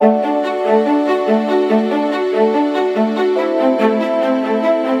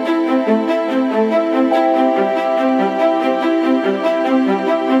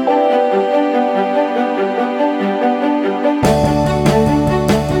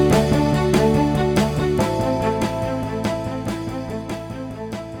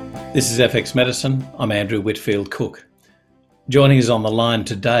This is FX Medicine. I'm Andrew Whitfield Cook. Joining us on the line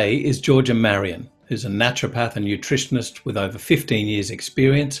today is Georgia Marion, who's a naturopath and nutritionist with over 15 years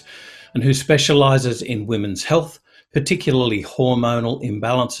experience and who specialises in women's health, particularly hormonal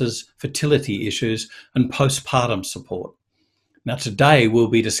imbalances, fertility issues and postpartum support. Now today we'll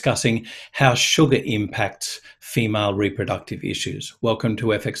be discussing how sugar impacts female reproductive issues. Welcome to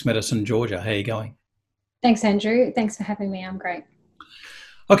FX Medicine, Georgia. How are you going? Thanks, Andrew. Thanks for having me. I'm great.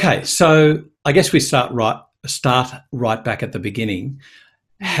 Okay, so I guess we start right back at the beginning.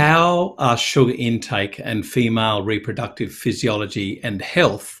 How are sugar intake and female reproductive physiology and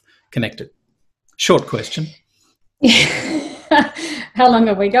health connected? Short question. How long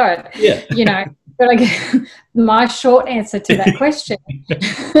have we got? Yeah. But my short answer to that question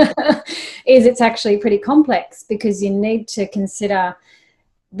is it's actually pretty complex because you need to consider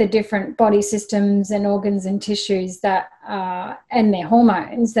the different body systems and organs and tissues that and their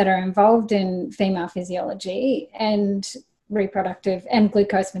hormones that are involved in female physiology and reproductive and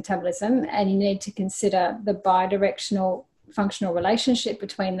glucose metabolism, and you need to consider the bidirectional functional relationship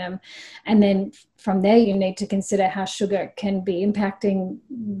between them, and then from there you need to consider how sugar can be impacting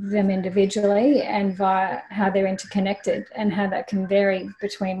them individually and via how they're interconnected and how that can vary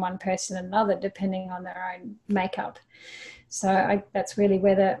between one person and another depending on their own makeup. So that's really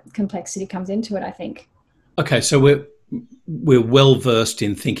where the complexity comes into it, I think. Okay, so we're well versed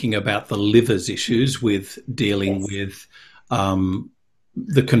in thinking about the liver's issues with dealing with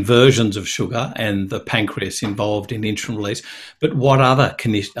the conversions of sugar and the pancreas involved in insulin release. But what other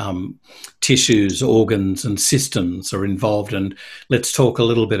tissues, organs and systems are involved? And let's talk a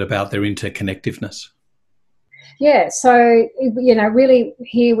little bit about their interconnectiveness. Yeah, so, really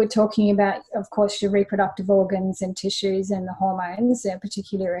here we're talking about, of course, your reproductive organs and tissues and the hormones,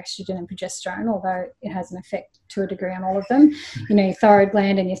 particularly estrogen and progesterone, although it has an effect to a degree on all of them. Your thyroid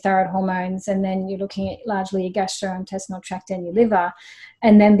gland and your thyroid hormones, and then you're looking at largely your gastrointestinal tract and your liver.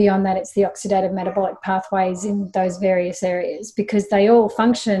 And then beyond that, it's the oxidative metabolic pathways in those various areas because they all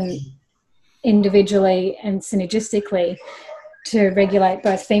function individually and synergistically to regulate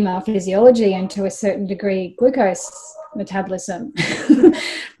both female physiology and to a certain degree glucose metabolism.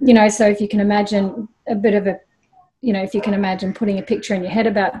 So if you can imagine if you can imagine putting a picture in your head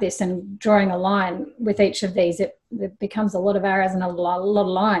about this and drawing a line with each of these, it becomes a lot of arrows and a lot of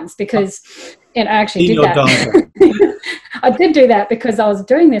lines because I actually did that. I did do that because I was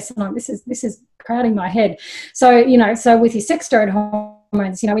doing this and this is crowding my head. So, so with your sex steroid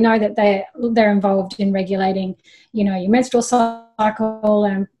hormones, we know that they're involved in regulating, your menstrual cycle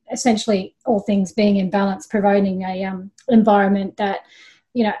and essentially all things being in balance, providing a environment that,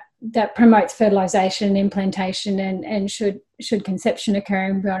 that promotes fertilization, implantation, and should conception occur,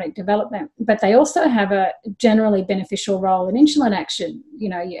 embryonic development. But they also have a generally beneficial role in insulin action,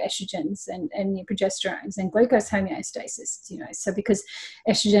 your estrogens and your progesterones and glucose homeostasis, So because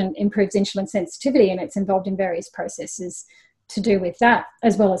estrogen improves insulin sensitivity and it's involved in various processes to do with that,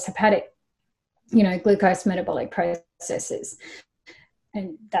 as well as hepatic, glucose metabolic processes.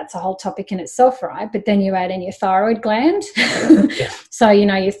 And that's a whole topic in itself, right? But then you add in your thyroid gland. So,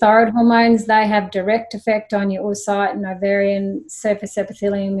 your thyroid hormones, they have direct effect on your oocyte and ovarian surface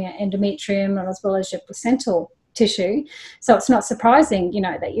epithelium, your endometrium, as well as your placental tissue. So it's not surprising,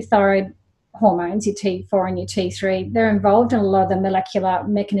 that your thyroid hormones, your T4 and your T3, they're involved in a lot of the molecular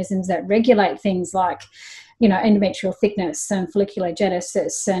mechanisms that regulate things like, endometrial thickness and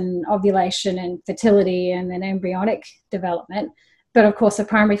folliculogenesis and ovulation and fertility and then embryonic development. But of course, the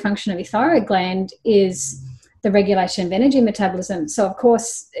primary function of your thyroid gland is the regulation of energy metabolism. So of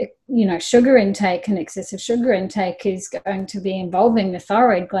course, sugar intake and excessive sugar intake is going to be involving the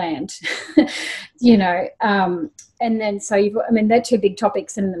thyroid gland, and then so they're two big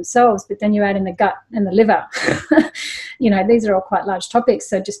topics in themselves, but then you add in the gut and the liver. These are all quite large topics.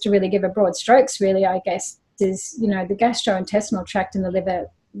 So just to really give a broad strokes, really, I guess, is, the gastrointestinal tract and the liver,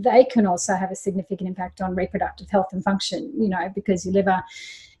 they can also have a significant impact on reproductive health and function, because your liver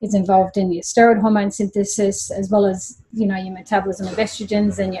is involved in your steroid hormone synthesis as well as, your metabolism of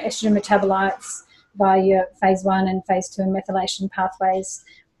estrogens and your estrogen metabolites via your phase 1 and phase 2 and methylation pathways.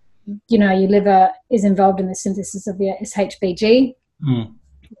 Your liver is involved in the synthesis of your SHBG,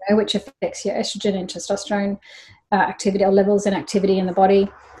 which affects your estrogen and testosterone activity or levels and activity in the body.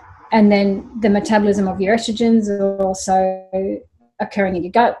 And then the metabolism of your estrogens are also occurring in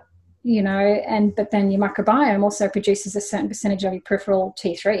your gut, but then your microbiome also produces a certain percentage of your peripheral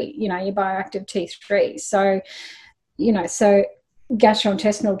T3, your bioactive T3. So, so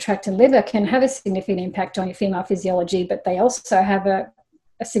gastrointestinal tract and liver can have a significant impact on your female physiology, but they also have a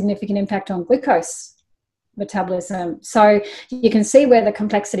significant impact on glucose metabolism. So you can see where the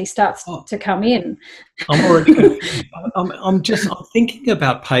complexity starts to come in. I'm already confused. I'm thinking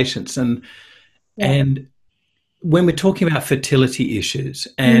about patients and when we're talking about fertility issues,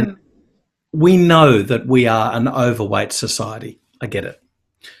 and we know that we are an overweight society. I get it.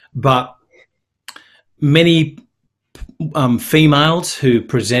 But many females who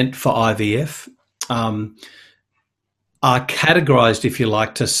present for IVF are categorized, if you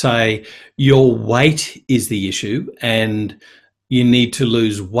like, to say your weight is the issue and you need to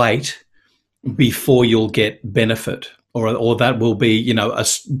lose weight before you'll get benefit, or that will be, you know,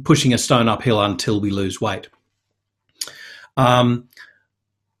 pushing a stone uphill until we lose weight.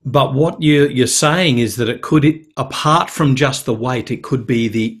 But what you're saying is that it could, apart from just the weight, it could be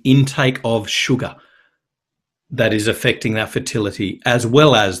the intake of sugar that is affecting that fertility, as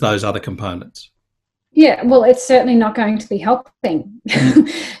well as those other components. Yeah, well, it's certainly not going to be helping.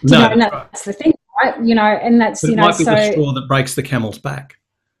 That's the thing, right? You know, and that's, but it might be the straw that breaks the camel's back.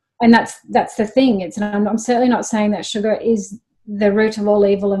 And that's the thing. I'm certainly not saying that sugar is the root of all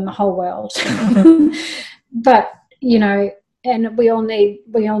evil in the whole world, but you know, and we all need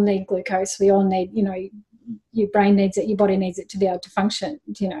glucose. We all need, you know, your brain needs it, your body needs it to be able to function,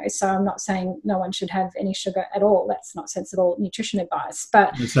 you know. So I'm not saying no one should have any sugar at all. That's not sensible nutrition advice.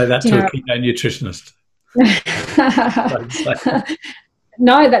 But you say that to a keto nutritionist.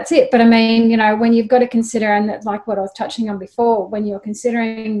 No, that's it. But I mean, you know, when you've got to consider, and that's like what I was touching on before, when you're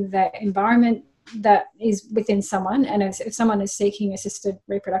considering the environment that is within someone, and if someone is seeking assisted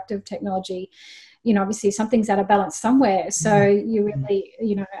reproductive technology, you know, obviously something's out of balance somewhere. So you really,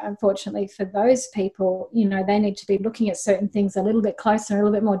 you know, unfortunately for those people, you know, they need to be looking at certain things a little bit closer, a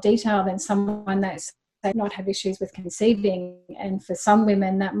little bit more detail than someone that's they not have issues with conceiving. And for some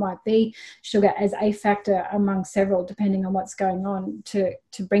women that might be sugar as a factor among several, depending on what's going on to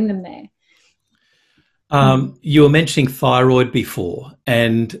bring them there. You were mentioning thyroid before,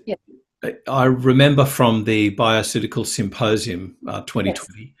 and I remember from the Bioceutical Symposium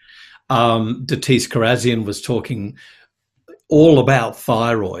 2020, Datis Karazian was talking all about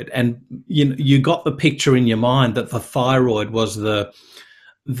thyroid, and you got the picture in your mind that the thyroid was the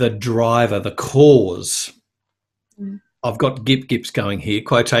driver, the cause. I've got gips going here,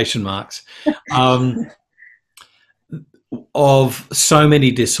 quotation marks, of so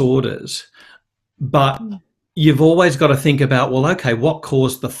many disorders. But you've always got to think about, well, okay, what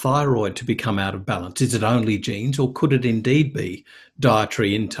caused the thyroid to become out of balance? Is it only genes, or could it indeed be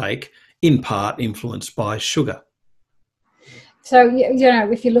dietary intake, in part influenced by sugar? So, you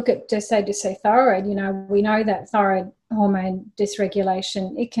know, if you look at just say thyroid, you know, we know that thyroid hormone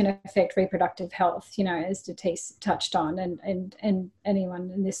dysregulation, it can affect reproductive health, you know, as Datis touched on, and anyone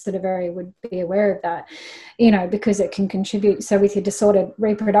in this sort of area would be aware of that, you know, because it can contribute. So with your disordered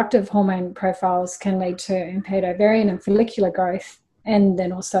reproductive hormone profiles can lead to impaired ovarian and follicular growth, and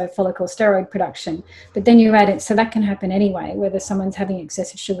then also follicle steroid production. But then you add it, so that can happen anyway, whether someone's having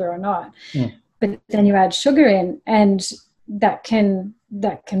excessive sugar or not. But then you add sugar in, and that can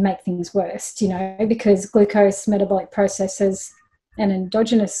make things worse, you know, because glucose metabolic processes and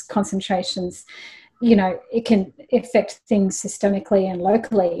endogenous concentrations, you know, it can affect things systemically and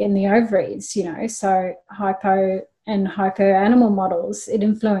locally in the ovaries, you know. So hypo and hyper animal models, it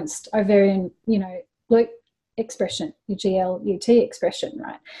influenced ovarian, you know, GLUT expression, your GLUT expression,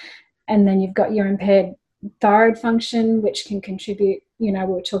 right? And then you've got your impaired thyroid function, which can contribute, you know,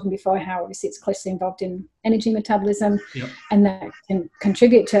 we were talking before how obviously it's closely involved in energy metabolism, and that can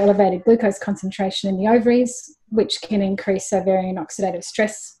contribute to elevated glucose concentration in the ovaries, which can increase ovarian oxidative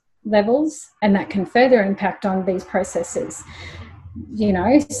stress levels, and that can further impact on these processes, you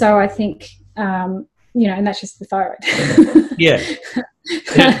know. So I think, you know, and that's just the thyroid.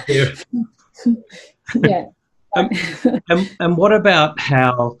 And what about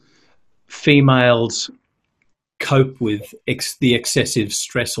how females cope with the excessive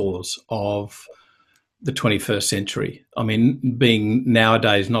stressors of the 21st century? I mean, being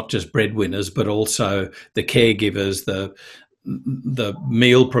nowadays not just breadwinners, but also the caregivers, the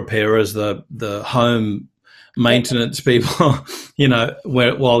meal preparers, the home maintenance people, you know,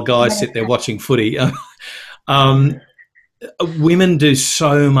 while guys sit there watching footy. Women do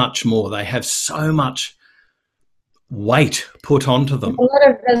so much more. They have so much weight put onto them.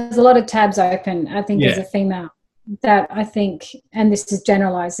 There's a lot of tabs open, I think, as a female. That I think, and this is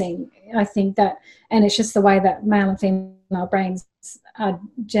generalizing, I think that, and it's just the way that male and female brains are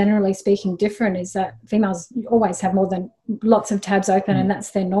generally speaking different, is that females always have more than lots of tabs open, and that's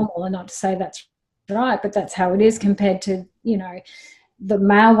their normal. And not to say that's right, but that's how it is compared to, you know, the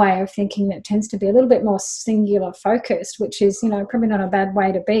male way of thinking that tends to be a little bit more singular focused, which is, you know, probably not a bad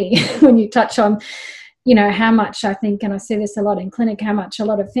way to be when you touch on, you know, how much I think, and I see this a lot in clinic, how much a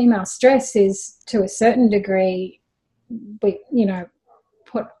lot of female stress is, to a certain degree, you know,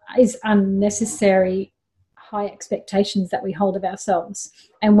 is unnecessary high expectations that we hold of ourselves,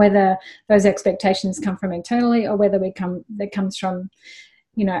 and whether those expectations come from internally or whether that comes from,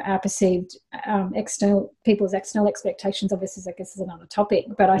 you know, our perceived people's external expectations. Obviously, I guess, is another topic,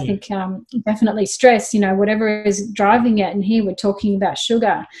 but I think definitely stress, you know, whatever is driving it. And here we're talking about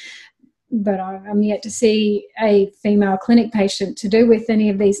sugar, but I'm yet to see a female clinic patient to do with any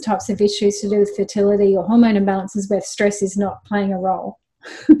of these types of issues to do with fertility or hormone imbalances where stress is not playing a role.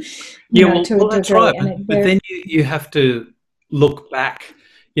 Well, that's right. But then you have to look back,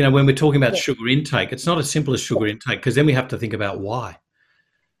 you know, when we're talking about sugar intake, it's not as simple as sugar intake, because then we have to think about why.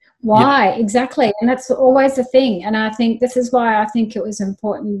 Exactly. And that's always the thing. And I think this is why I think it was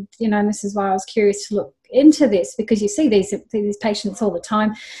important, you know, and this is why I was curious to look into this, because you see these patients all the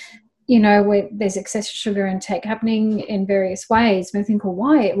time, you know, where there's excessive sugar intake happening in various ways. And I think, well,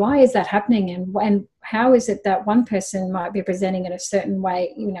 why is that happening? And how is it that one person might be presenting in a certain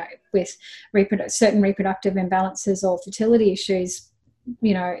way, you know, with certain reproductive imbalances or fertility issues,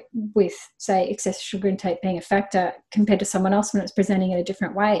 you know, with, say, excessive sugar intake being a factor, compared to someone else when it's presenting in a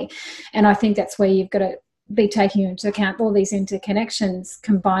different way. And I think that's where you've got to be taking into account all these interconnections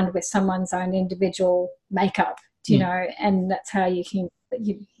combined with someone's own individual makeup, you know, and that's how you can,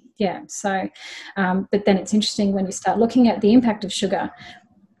 so, but then it's interesting when you start looking at the impact of sugar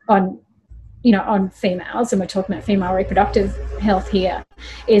on, you know, on females, and we're talking about female reproductive health here,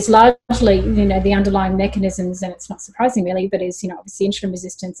 is largely, you know, the underlying mechanisms, and it's not surprising really, but is, you know, obviously insulin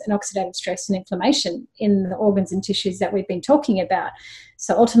resistance and oxidative stress and inflammation in the organs and tissues that we've been talking about.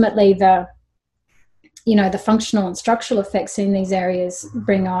 So ultimately the functional and structural effects in these areas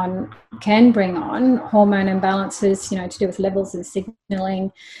can bring on hormone imbalances, you know, to do with levels and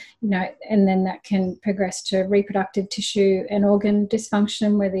signaling, you know, and then that can progress to reproductive tissue and organ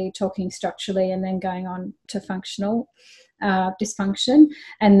dysfunction, whether you're talking structurally and then going on to functional dysfunction.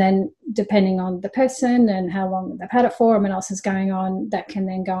 And then depending on the person and how long they've had it for and what else is going on, that can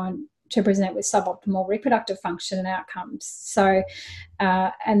then go on to present with suboptimal reproductive function and outcomes. So,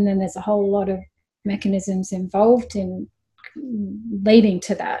 and then there's a whole lot of mechanisms involved in leading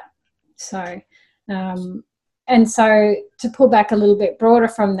to that. So, and so to pull back a little bit broader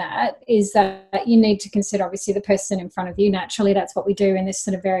from that is that you need to consider obviously the person in front of you. Naturally, that's what we do in this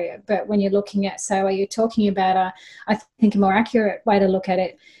sort of area. But when you're looking at, so are you talking about I think a more accurate way to look at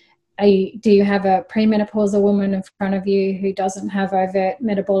it, do you have a premenopausal woman in front of you who doesn't have overt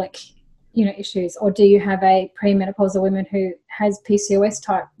metabolic, you know, issues, or do you have a premenopausal woman who has PCOS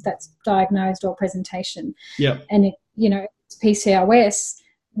type that's diagnosed or presentation? Yeah. And if, you know, it's PCOS,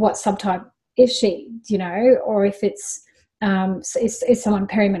 what subtype is she, you know, or if it's is someone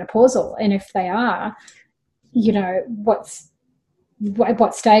perimenopausal, and if they are, you know, what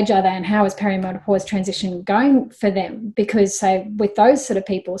stage are they, and how is perimenopause transition going for them? Because say with those sort of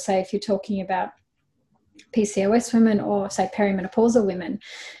people, say if you're talking about PCOS women or say perimenopausal women,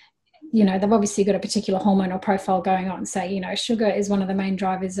 you know, they've obviously got a particular hormonal profile going on. Say, you know, sugar is one of the main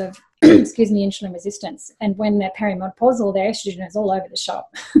drivers of, insulin resistance. And when they're perimenopausal, their estrogen is all over the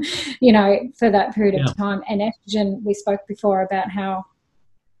shop, you know, for that period of time. And estrogen, we spoke before about how,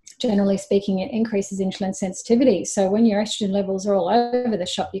 generally speaking, it increases insulin sensitivity. So when your estrogen levels are all over the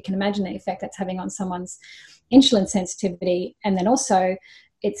shop, you can imagine the effect that's having on someone's insulin sensitivity. And then also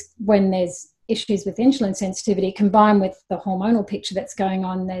it's when there's issues with insulin sensitivity combined with the hormonal picture that's going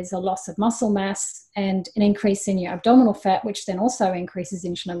on, there's a loss of muscle mass and an increase in your abdominal fat, which then also increases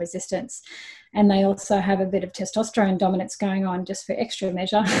insulin resistance. And they also have a bit of testosterone dominance going on just for extra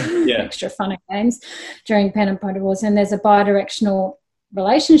measure, extra fun and games during perimenopause. And there's a bidirectional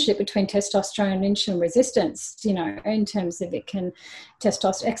relationship between testosterone and insulin resistance, you know, in terms of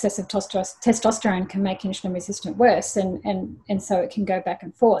excessive testosterone can make insulin resistant worse, and so it can go back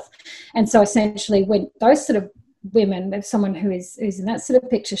and forth. And so essentially when those sort of women, there's someone who's in that sort of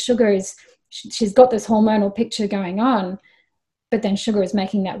picture, she's got this hormonal picture going on, but then sugar is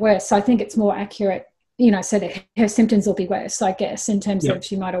making that worse. So I think it's more accurate, you know, so that her symptoms will be worse, I guess, in terms of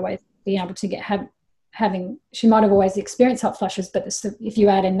she might always be able to she might have always experienced hot flushes, but if you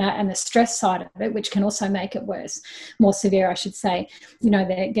add in that and the stress side of it, which can also make it worse, more severe, I should say, you know,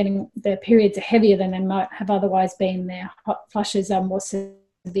 their periods are heavier than they might have otherwise been. Their hot flushes are more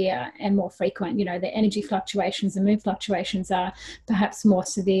severe and more frequent. You know, their energy fluctuations and mood fluctuations are perhaps more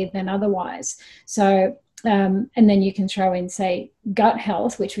severe than otherwise. So, and then you can throw in, say, gut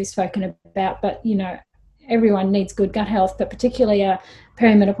health, which we've spoken about, but, you know, everyone needs good gut health, but particularly a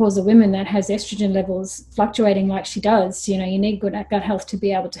perimenopausal woman that has estrogen levels fluctuating like she does, you know, you need good gut health to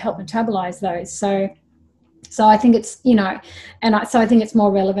be able to help metabolize those. So So I think it's, so I think it's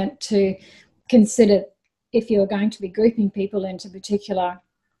more relevant to consider, if you're going to be grouping people into particular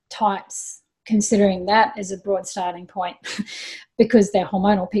types, considering that as a broad starting point, because their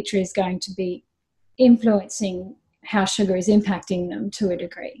hormonal picture is going to be influencing how sugar is impacting them to a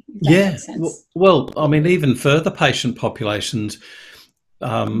degree. If that makes sense. Well, I mean, even further patient populations,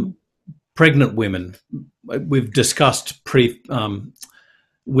 pregnant women, we've discussed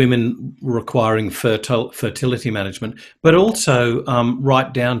women requiring fertility management, but also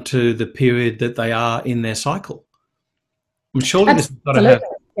right down to the period that they are in their cycle. I'm surely this has got to have,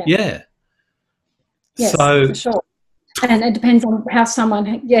 Yes, so, for sure. And it depends on how someone,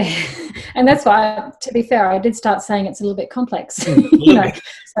 and that's why, to be fair, I did start saying it's a little bit complex. So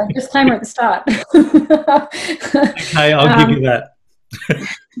disclaimer at the start. Okay, I'll give you that.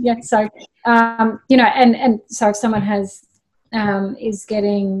 So and so if someone has is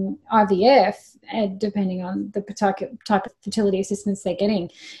getting IVF, depending on the type of fertility assistance they're getting,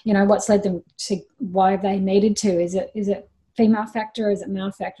 what's led them to, why they needed to, is it female factor, is it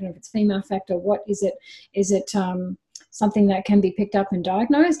male factor, and if it's female factor, what is it? Is it something that can be picked up and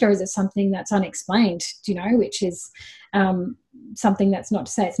diagnosed, or is it something that's unexplained, which is something that's, not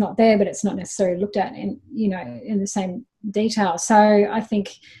to say it's not there, but it's not necessarily looked at in the same detail. So I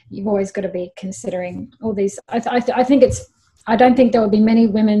think you've always got to be considering all these. I think I don't think there will be many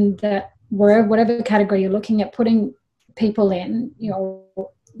women that, whatever category you're looking at putting people in,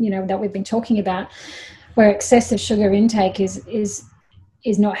 that we've been talking about, where excessive sugar intake is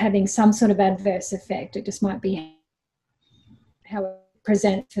not having some sort of adverse effect. It just might be how it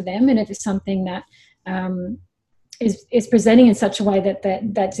presents for them, and if it's something that is presenting in such a way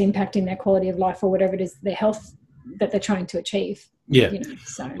that's impacting their quality of life, or whatever it is, their health that they're trying to achieve.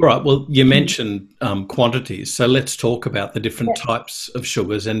 Right. Well, you mentioned quantities, so let's talk about the different types of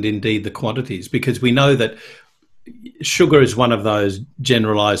sugars and indeed the quantities, because we know that sugar is one of those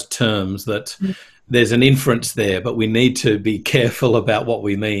generalized terms that there's an inference there, but we need to be careful about what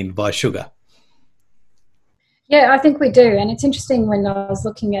we mean by sugar. Yeah, I think we do. And it's interesting, when I was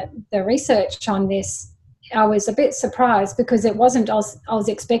looking at the research on this, I was a bit surprised, because it wasn't, I was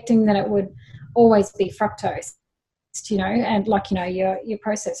expecting that it would always be fructose, and your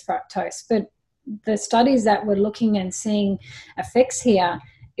processed fructose. But the studies that were looking and seeing effects here,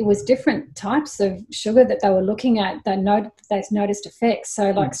 it was different types of sugar that they were looking at that they noticed effects.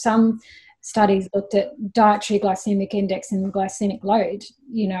 So like some studies looked at dietary glycemic index and glycemic load,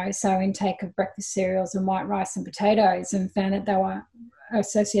 so intake of breakfast cereals and white rice and potatoes, and found that they were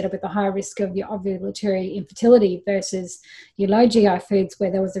associated with a higher risk of your ovulatory infertility versus your low GI foods,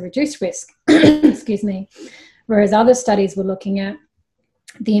 where there was a reduced risk. Excuse me. Whereas other studies were looking at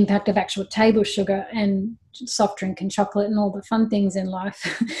the impact of actual table sugar and soft drink and chocolate and all the fun things in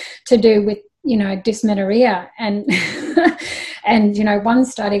life to do with, dysmenorrhea. And and one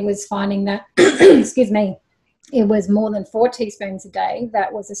study was finding that excuse me, it was more than 4 teaspoons a day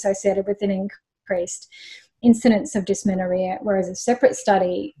that was associated with an increased incidence of dysmenorrhea, whereas a separate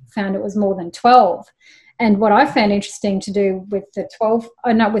study found it was more than 12. And what I found interesting to do with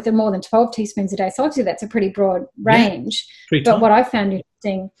with the more than 12 teaspoons a day, so obviously that's a pretty broad range, but what I found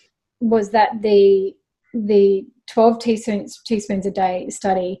interesting was that the 12 teaspoons a day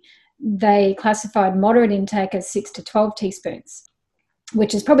study, they classified moderate intake as 6 to 12 teaspoons,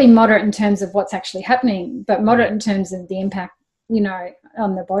 which is probably moderate in terms of what's actually happening, but moderate in terms of the impact,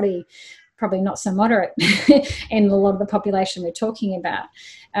 on the body, probably not so moderate in a lot of the population we're talking about.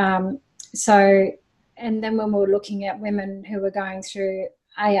 And then when we were looking at women who were going through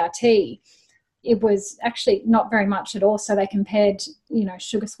ART, it was actually not very much at all. So they compared,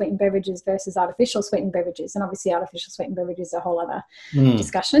 sugar sweetened beverages versus artificial sweetened beverages. And obviously artificial sweetened beverages is a whole other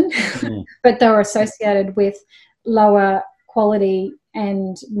discussion. But they were associated with lower quality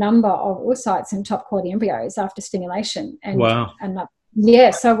and number of oocytes and top quality embryos after stimulation. And, wow.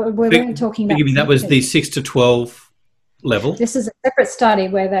 So we're really talking about... You mean that was the 6 to 12 level? This is a separate study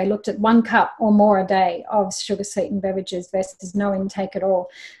where they looked at 1 cup or more a day of sugar sweetened beverages versus no intake at all,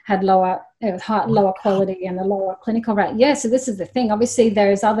 had lower quality and a lower clinical rate. Yeah, so this is the thing. Obviously,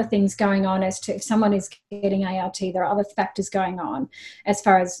 there's other things going on as to if someone is getting ART, there are other factors going on as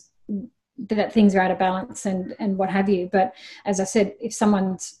far as that things are out of balance and what have you. But as I said, if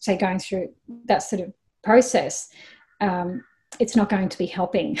someone's, say, going through that sort of process, it's not going to be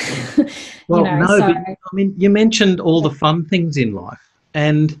helping. Well, but, I mean, you mentioned all the fun things in life,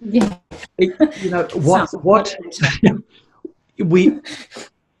 and we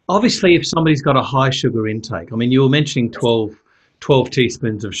obviously, if somebody's got a high sugar intake, I mean, you were mentioning 12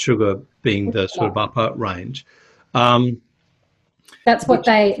 teaspoons of sugar being the sort of upper range. That's what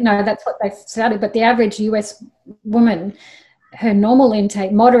they started. But the average US woman, her normal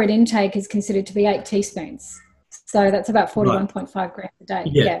intake, moderate intake, is considered to be 8 teaspoons. So that's about 41.5 grams a day.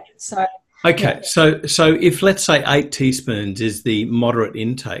 Yeah. So. Okay. Yeah. So if, let's say, 8 teaspoons is the moderate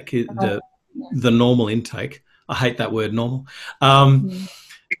intake, the normal intake. I hate that word, normal.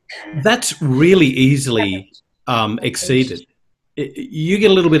 That's really easily exceeded. You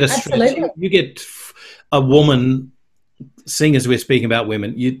get a little bit of stress. Absolutely. You get a woman, seeing as we're speaking about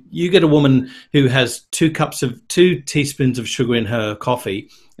women, you get a woman who has 2 teaspoons of sugar in her coffee,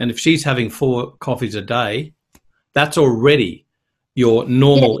 and if she's having 4 coffees a day, that's already your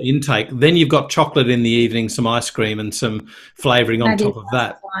normal intake. Then you've got chocolate in the evening, some ice cream and some flavouring on top of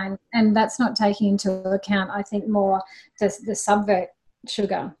that. Fine. And that's not taking into account, I think, more the subvert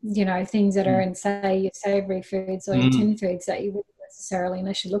sugar, things that are in, say, your savoury foods or your tin foods that you wouldn't necessarily,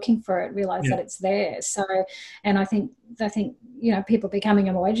 unless you're looking for it, realise that it's there. So, and I think people are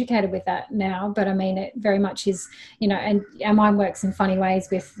becoming more educated with that now, but I mean, it very much is, and our mind works in funny ways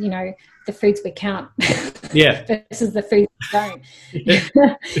with, the foods we count versus the foods we don't.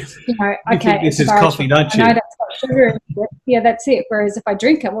 Okay, this is coffee, don't you? I know that's got sugar in it. Yeah, that's it. Whereas if I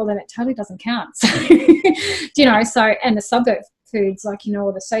drink it, well, then it totally doesn't count. So, so, and the subvert foods, like,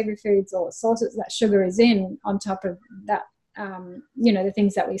 or the savoury foods or the sauces that sugar is in on top of that, the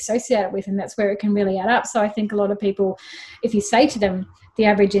things that we associate it with, and that's where it can really add up. So I think a lot of people, if you say to them the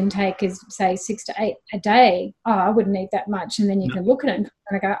average intake is, say, 6 to 8 a day, I wouldn't eat that much, and then you can look at it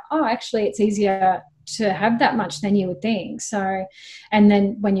and go, actually it's easier to have that much than you would think. So, and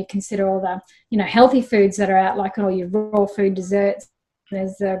then when you consider all the healthy foods that are out, like all your raw food desserts,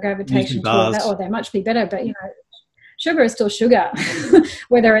 there's a gravitation toward that, or they much be better, but sugar is still sugar,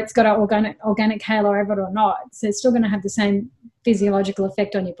 whether it's got an organic halo over it or not. So it's still going to have the same physiological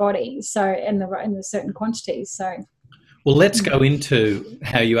effect on your body. So, in the certain quantities. So, well, let's go into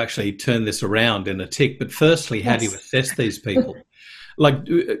how you actually turn this around in a tick. But firstly, how do you assess these people? Like,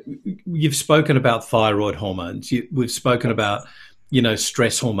 you've spoken about thyroid hormones. We've spoken about,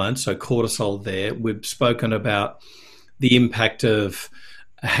 stress hormones, so cortisol there. We've spoken about the impact of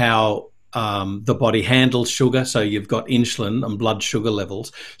how the body handles sugar. So you've got insulin and blood sugar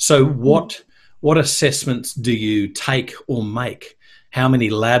levels. So what assessments do you take or make? How many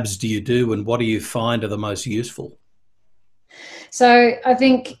labs do you do, and what do you find are the most useful? So I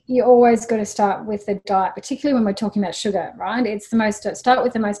think you always got to start with the diet, particularly when we're talking about sugar, right? It's start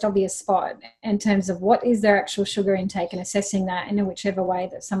with the most obvious spot in terms of what is their actual sugar intake, and assessing that in whichever way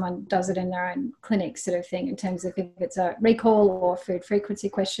that someone does it in their own clinic, sort of thing, in terms of if it's a recall or food frequency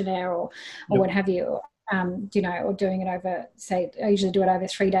questionnaire or what have you, or doing it over, say, I usually do it over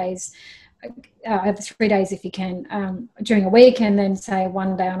 3 days. Over 3 days if you can, during a week, and then say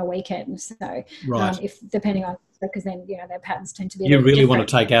 1 day on a weekend. So if depending on, because then their patterns tend to be. You really want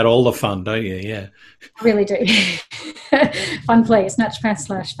to take out all the fun, don't you? Yeah, I really do. Fun police,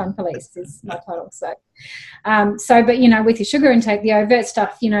 naturopath / fun police is my title. So, but with your sugar intake, the overt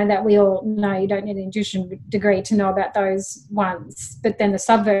stuff, that we all know, you don't need a nutrition degree to know about those ones. But then the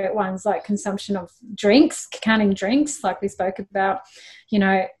subvert ones, like consumption of drinks, counting drinks, like we spoke about,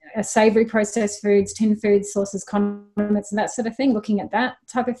 savoury processed foods, tin foods, sauces, condiments, and that sort of thing, looking at that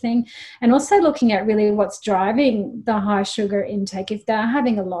type of thing. And also looking at really what's driving the high sugar intake, if they're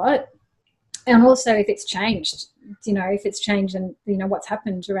having a lot, and also if it's changed, if it's changed and, what's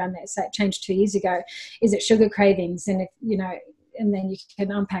happened around that. Say it changed 2 years ago, is it sugar cravings? And if, and then you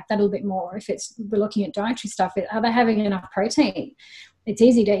can unpack that a little bit more. If we're looking at dietary stuff, are they having enough protein? It's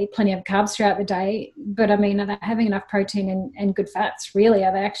easy to eat plenty of carbs throughout the day, but I mean, are they having enough protein and good fats? Really,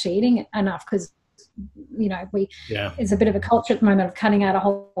 are they actually eating enough? Because there's a bit of a culture at the moment of cutting out a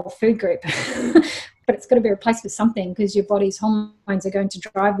whole food group, but it's got to be replaced with something, because your body's hormones are going to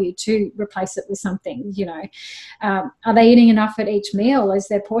drive you to replace it with something. Are they eating enough at each meal? Is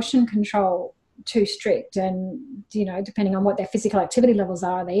their portion control too strict? And depending on what their physical activity levels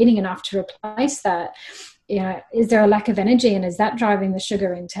are they eating enough to replace that? Is there a lack of energy, and is that driving the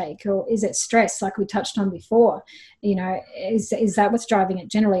sugar intake? Or is it stress, like we touched on before? Is that what's driving it?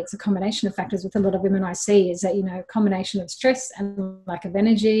 Generally, it's a combination of factors. With a lot of women I see, is that a combination of stress and lack of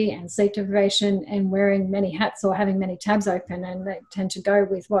energy and sleep deprivation and wearing many hats or having many tabs open, and they tend to go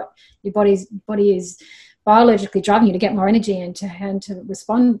with what your body is biologically driving you to get more energy and to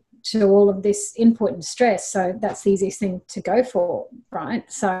respond to all of this input and stress. So that's the easiest thing to go for, right?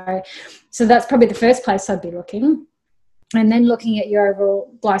 So that's probably the first place I'd be looking. And then looking at your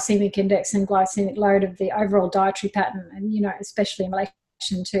overall glycemic index and glycemic load of the overall dietary pattern, and especially in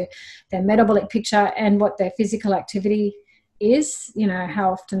relation to their metabolic picture and what their physical activity is. You know,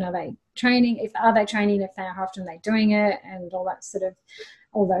 how often are they training? If they training? If they are, how often are they doing it? And all those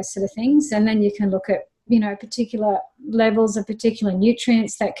sort of things. And then you can look at, you know, particular levels of particular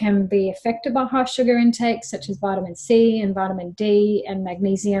nutrients that can be affected by high sugar intake, such as vitamin C and vitamin D and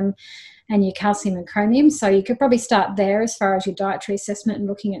magnesium and your calcium and chromium. So you could probably start there as far as your dietary assessment and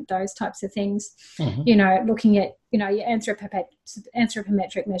looking at those types of things. You know, looking at, you know, your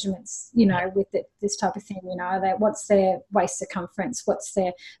anthropometric measurements, you know, with this type of thing, you know, what's their waist circumference, what's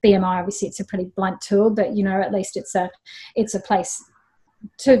their BMI. Obviously it's a pretty blunt tool, but, you know, at least it's a place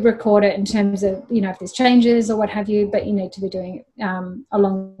to record it in terms of, you know, if there's changes or what have you, but you need to be doing it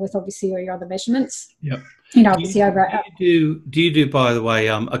along with obviously all your other measurements. Yep. You know, obviously do you do, by the way,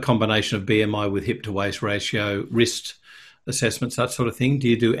 a combination of BMI with hip to waist ratio, wrist assessments, that sort of thing? Do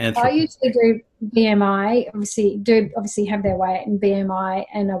you do I usually do BMI, obviously have their weight and BMI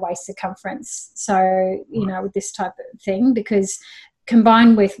and a waist circumference. So, you know, with this type of thing, because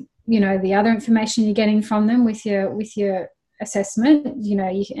combined with, you know, the other information you're getting from them with your assessment, you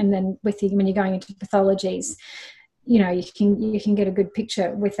know, and then when you're going into pathologies, you know, you can get a good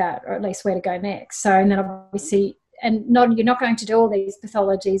picture with that, or at least where to go next. So, and then obviously, you're not going to do all these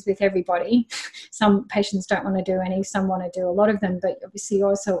pathologies with everybody. Some patients don't want to do any, some want to do a lot of them, but obviously you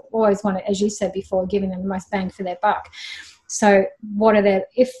also always want to, as you said before, giving them the most bang for their buck. So what are their,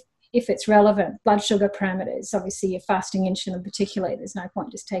 if it's relevant, blood sugar parameters, obviously your fasting insulin particularly, there's no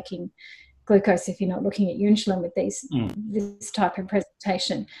point just taking glucose if you're not looking at your insulin with this type of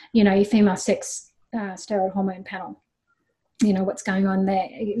presentation. You know, your female sex steroid hormone panel, you know, what's going on there,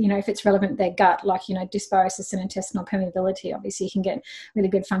 you know, if it's relevant, their gut, like, you know, dysbiosis and intestinal permeability. Obviously you can get really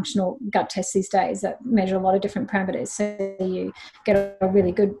good functional gut tests these days that measure a lot of different parameters, so you get a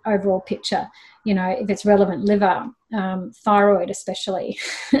really good overall picture. You know, if it's relevant, liver, thyroid especially,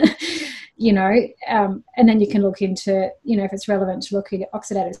 you know, and then you can look into, you know, if it's relevant to look at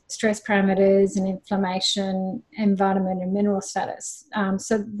oxidative stress parameters and inflammation and vitamin and mineral status.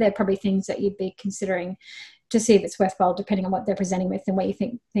 So they're probably things that you'd be considering to see if it's worthwhile, depending on what they're presenting with and where you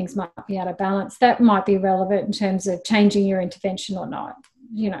think things might be out of balance. That might be relevant in terms of changing your intervention or not,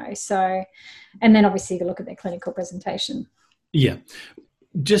 you know. So, and then obviously you look at their clinical presentation. Yeah.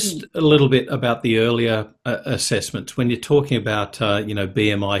 Just a little bit about the earlier assessments. When you're talking about, you know,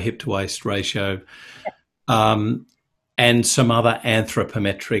 BMI, hip to waist ratio, and some other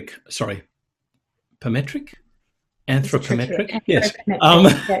anthropometric, anthropometric? Yes.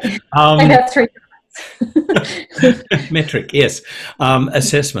 About 3 metric, yes.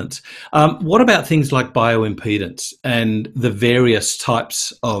 Assessments. What about things like bioimpedance and the various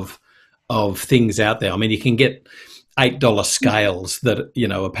types of things out there? I mean, you can get $8 scales that, you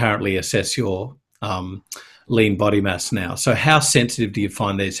know, apparently assess your lean body mass now. So how sensitive do you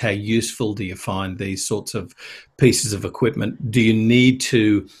find these? How useful do you find these sorts of pieces of equipment? Do you need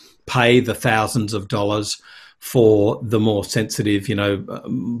to pay the thousands of dollars for the more sensitive, you know,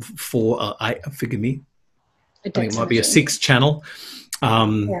 forgive me, I think it might be a 6-channel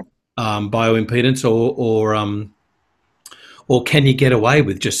bioimpedance, or can you get away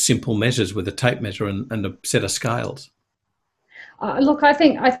with just simple measures with a tape measure and a set of scales? Look, I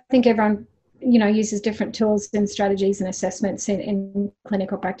think everyone, you know, uses different tools and strategies and assessments in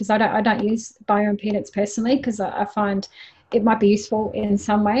clinical practice. I don't use bioimpedance personally because I find it might be useful in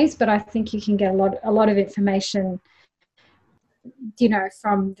some ways, but I think you can get a lot of information, you know,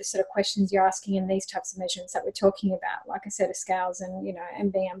 from the sort of questions you're asking in these types of measurements that we're talking about, like a set of scales and, you know,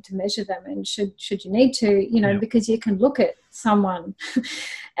 and being able to measure them. And should you need to, you know, because you can look at someone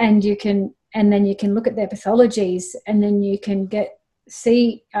and then you can look at their pathologies, and then you can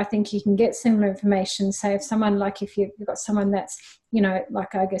I think you can get similar information. Say if someone, like if you've got someone that's, you know,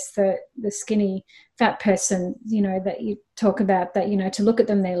 like I guess the skinny fat person, you know, that you talk about, that, you know, to look at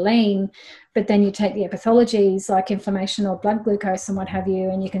them, they're lean, but then you take their pathologies like inflammation or blood glucose and what have you,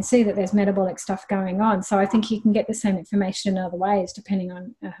 and you can see that there's metabolic stuff going on. So I think you can get the same information in other ways depending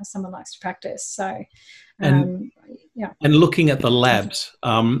on how someone likes to practice. So, And looking at the labs,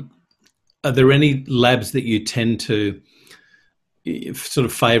 are there any labs that you tend to sort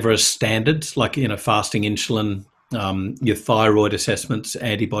of favour as standards, like, you know, fasting insulin, your thyroid assessments,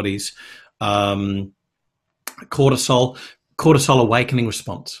 antibodies, cortisol awakening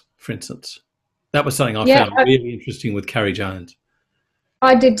response, for instance? That was something I found really interesting with Carrie Jones.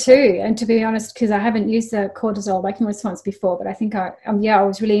 I did too, and to be honest, because I haven't used the cortisol awakening response before, but I think I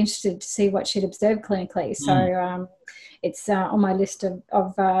was really interested to see what she'd observed clinically. So it's on my list of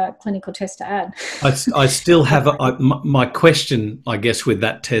clinical tests to add. I still have my question, I guess, with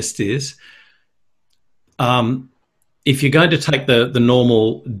that test is, if you're going to take the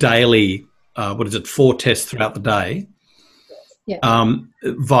normal daily, 4 tests throughout the day, Yeah.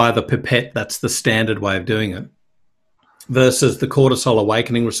 Via the pipette. That's the standard way of doing it. Versus the cortisol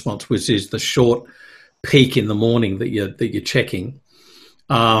awakening response, which is the short peak in the morning that you're checking.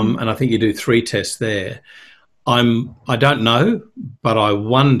 And I think you do 3 tests there. I don't know, but I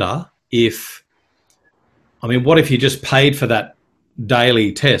wonder what if you just paid for that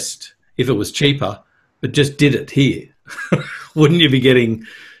daily test if it was cheaper, but just did it here? Wouldn't you be getting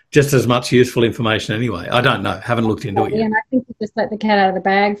just as much useful information anyway? I don't know. Haven't looked into it yet. And I think you just let the cat out of the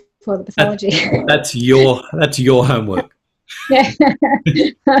bag for the pathology. That's your homework. Yeah.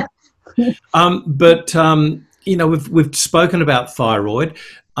 We've spoken about thyroid.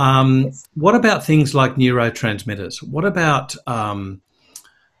 Yes. What about things like neurotransmitters? What about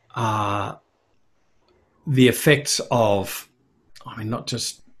the effects of, not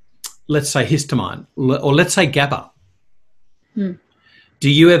just, let's say histamine, or let's say GABA? Do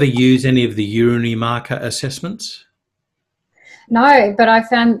you ever use any of the urinary marker assessments? No, but I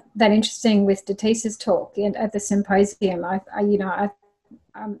found that interesting with Datisa's talk at the symposium. I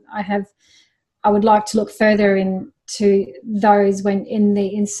would like to look further into those when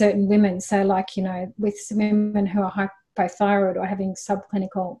in certain women. So, like, with some women who are hypothyroid or having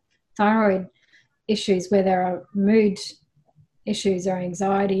subclinical thyroid issues, where there are mood issues or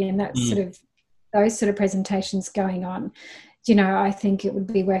anxiety, and that those sort of presentations going on. I think it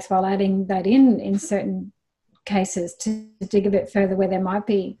would be worthwhile adding that in certain cases to dig a bit further where there might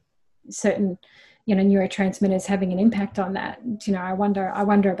be certain neurotransmitters having an impact on that. I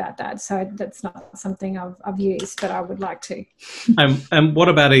wonder about that. So that's not something I've used, but I would like to. And what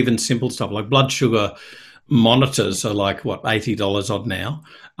about even simple stuff like blood sugar monitors are like what, $80 odd now?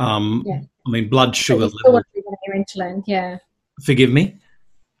 Blood sugar level. Insulin, yeah. Forgive me.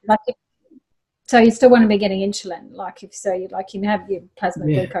 So you still want to be getting insulin, you can have your plasma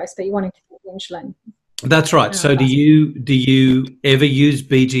glucose, but you want to get insulin. That's right. So do you ever use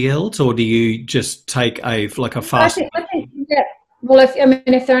BGLs, or do you just take a fast? I think yeah. Well, if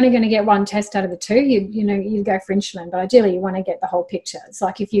they're only going to get one test out of the 2, you go for insulin, but ideally you want to get the whole picture. It's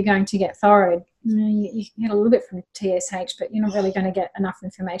like if you're going to get thyroid, you can get a little bit from TSH, but you're not really going to get enough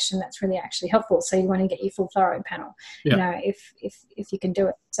information that's really actually helpful. So you want to get your full thyroid panel, if you can do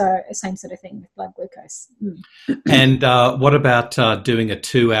it. So same sort of thing with blood glucose. And what about doing a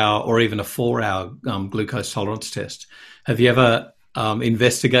 2-hour or even a 4-hour glucose tolerance test? Have you ever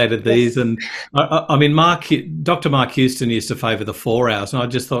investigated these? And Dr. Mark Houston used to favour the 4 hours, and I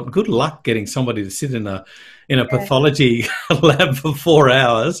just thought, good luck getting somebody to sit in a pathology lab for 4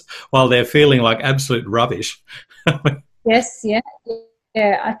 hours while they're feeling like absolute rubbish. Yes, yeah.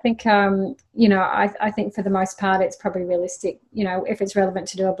 I think I think for the most part it's probably realistic, if it's relevant,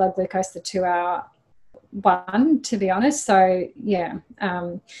 to do a blood glucose, the 2-hour one, to be honest. So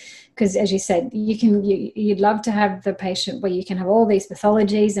because as you said, you'd love to have the patient where you can have all these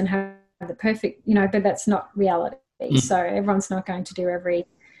pathologies and have the perfect, but that's not reality. So everyone's not going to do every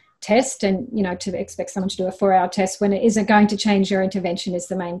test, and to expect someone to do a 4-hour test when it isn't going to change your intervention is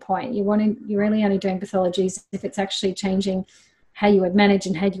the main point. You're really only doing pathologies if it's actually changing how you would manage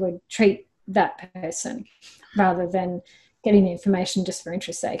and how you would treat that person, rather than getting the information just for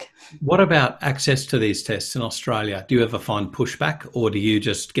interest's sake. What about access to these tests in Australia? Do you ever find pushback, or do you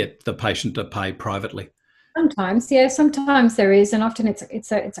just get the patient to pay privately? Sometimes, yeah. Sometimes there is, and often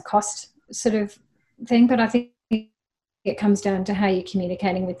it's a cost sort of thing. But I think it comes down to how you're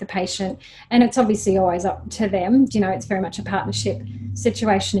communicating with the patient, and it's obviously always up to them. It's very much a partnership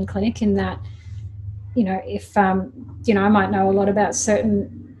situation in clinic, in that if I might know a lot about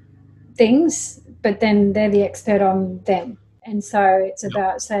certain things, but then they're the expert on them. And so it's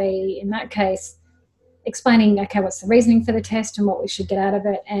about, say, in that case, explaining, okay, what's the reasoning for the test and what we should get out of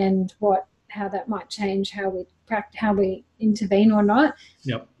it, and how that might change how we intervene or not.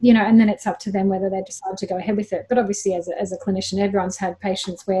 Yep. And then it's up to them whether they decide to go ahead with it. But obviously, as a clinician, everyone's had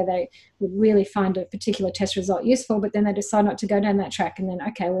patients where they would really find a particular test result useful, but then they decide not to go down that track, and then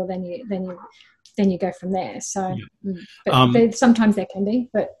then you go from there. So, but sometimes there can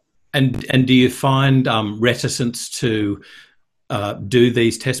be, but. And do you find reticence to do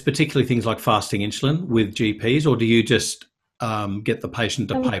these tests, particularly things like fasting insulin, with GPs, or do you just get the patient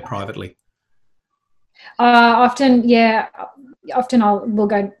to pay privately? Often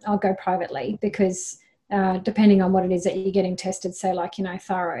I'll go privately, because depending on what it is that you're getting tested, say like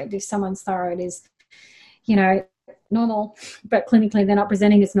thyroid. If someone's thyroid is normal, but clinically they're not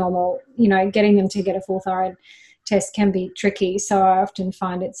presenting as normal, getting them to get a full thyroid test can be tricky. So I often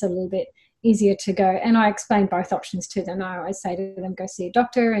find it's a little bit easier to go, and I explain both options to them. I always say to them, go see a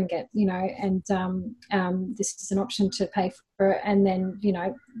doctor and get, this is an option to pay for it. And then,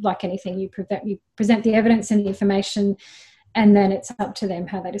 like anything, you present the evidence and the information, and then it's up to them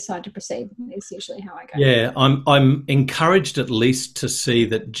how they decide to proceed. Is usually how I go. Yeah, I'm encouraged at least to see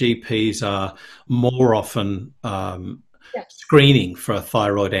that GPs are more often screening for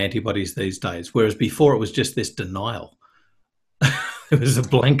thyroid antibodies these days, whereas before it was just this denial. It was a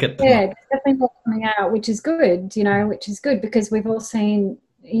blanket denial. Yeah, definitely more coming out, which is good, which is good because we've all seen,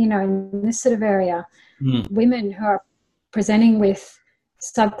 in this sort of area, women who are presenting with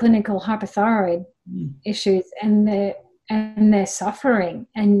subclinical hypothyroid issues and they're suffering,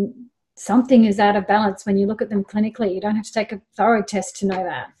 and something is out of balance when you look at them clinically. You don't have to take a thyroid test to know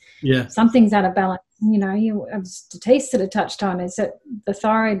that. Yeah, something's out of balance. Tatis sort of touched on is that the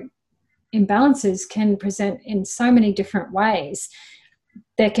thyroid imbalances can present in so many different ways.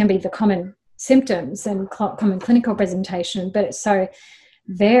 There can be the common symptoms and common clinical presentation, but it's so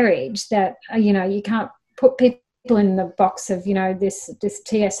varied that you can't put people in the box of this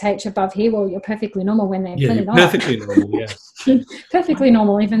TSH above here. Well, you're perfectly normal when they're clearly not. Perfectly normal, yeah. Perfectly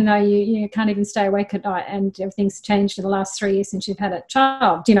normal, even though you can't even stay awake at night, and everything's changed in the last 3 years since you've had a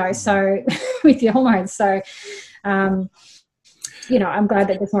child. So with your hormones, so I'm glad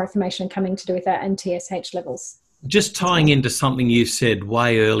that there's more information coming to do with that and TSH levels. Just tying into something you said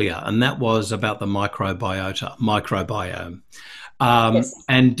way earlier, and that was about the microbiome. Yes.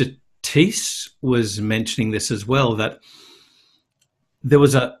 And Tis was mentioning this as well, that there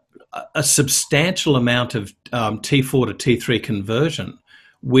was a substantial amount of T4 to T3 conversion,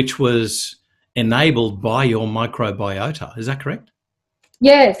 which was enabled by your microbiota. Is that correct?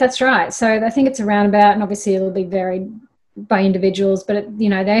 Yes, that's right. So I think it's around about, and obviously it'll be varied by individuals, but they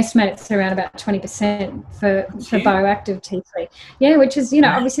estimate it's around about 20% for bioactive T3. Yeah, which is,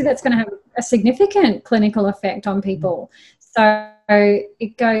 obviously that's going to have a significant clinical effect on people. So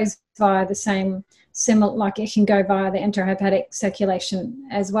it goes via the same like it can go via the enterohepatic circulation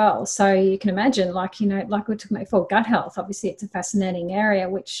as well. So you can imagine, like we were talking about before, gut health, obviously it's a fascinating area,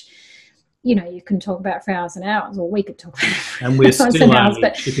 which, you can talk about for hours and hours, or we could talk about and we're still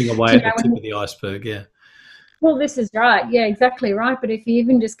only chipping away at the tip of the iceberg, yeah. Well, this is right. Yeah, exactly right. But if you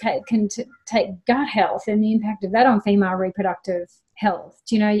even just can take gut health and the impact of that on female reproductive health,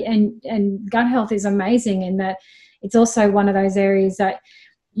 and gut health is amazing in that it's also one of those areas that,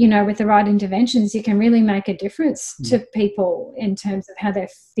 with the right interventions, you can really make a difference to people in terms of how they're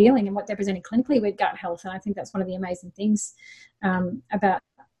feeling and what they're presenting clinically with gut health. And I think that's one of the amazing things about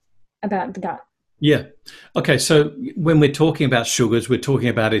the gut. Yeah. Okay. So when we're talking about sugars, we're talking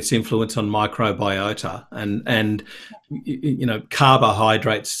about its influence on microbiota, and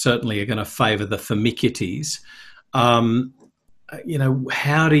carbohydrates certainly are going to favour the Firmicutes. How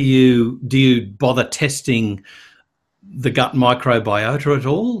do you bother testing the gut microbiota at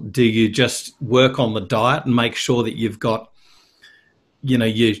all? Do you just work on the diet and make sure that you've got,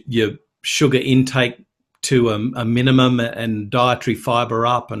 your sugar intake to a minimum and dietary fibre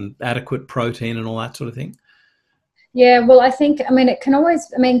up and adequate protein and all that sort of thing? Yeah, well, I think, it can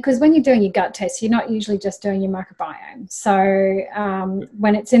always, because when you're doing your gut test, you're not usually just doing your microbiome. So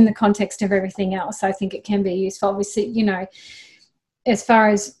when it's in the context of everything else, I think it can be useful. Obviously, as far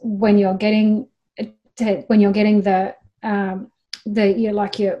as when you're getting your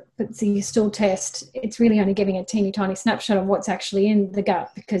stool test, it's really only giving a teeny tiny snapshot of what's actually in the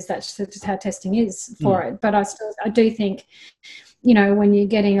gut, because that's just how testing is for it. But I do think, when you're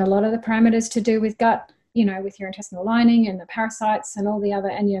getting a lot of the parameters to do with gut, with your intestinal lining and the parasites and all the other,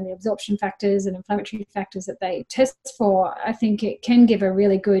 and the absorption factors and inflammatory factors that they test for, I think it can give a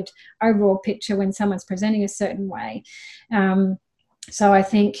really good overall picture when someone's presenting a certain way. So I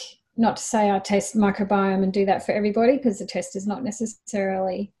think, not to say I test microbiome and do that for everybody, because the test is not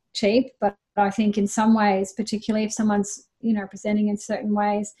necessarily cheap, but I think in some ways, particularly if someone's, presenting in certain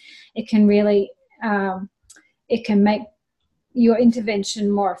ways, it can really, it can make your intervention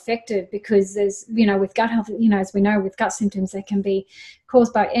more effective, because there's, with gut health, as we know, with gut symptoms, they can be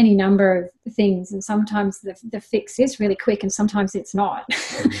caused by any number of things. And sometimes the fix is really quick and sometimes it's not.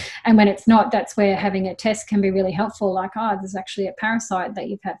 And when it's not, that's where having a test can be really helpful. Like, there's actually a parasite that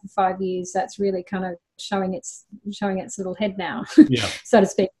you've had for 5 years that's really kind of showing its little head now, so to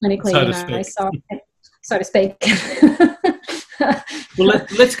speak, clinically, so to speak. Well,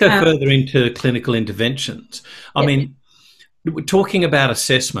 let's go further into clinical interventions. I mean, we're talking about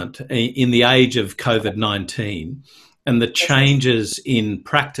assessment in the age of COVID-19 and the changes in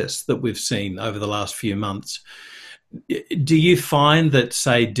practice that we've seen over the last few months. Do you find that,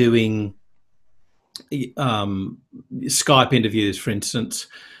 say, doing Skype interviews, for instance,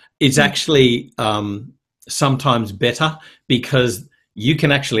 is actually sometimes better, because you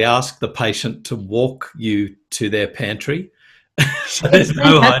can actually ask the patient to walk you to their pantry? So there's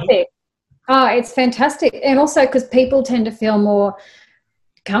no hiding. Oh, it's fantastic. And also because people tend to feel more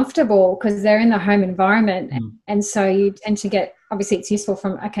comfortable because they're in the home environment. And so you tend to get, obviously it's useful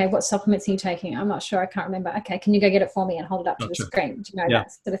from, okay, what supplements are you taking? I'm not sure, I can't remember. Okay, can you go get it for me and hold it up to the screen? Do you know,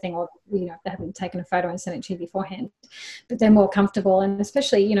 that sort of thing? Or, you know, if they haven't taken a photo and sent it to you beforehand. But they're more comfortable. And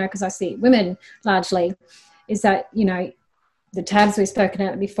especially, you know, because I see women largely, is that, you know, the tabs we've spoken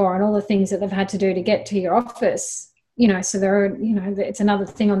about before and all the things that they've had to do to get to your office, you know, so there are, you know, it's another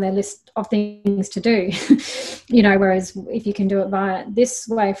thing on their list of things to do, you know, whereas if you can do it via this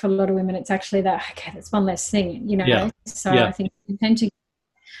way for a lot of women, it's actually that, okay, that's one less thing, you know. So I think you tend to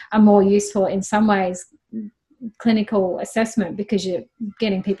are more useful in some ways clinical assessment because you're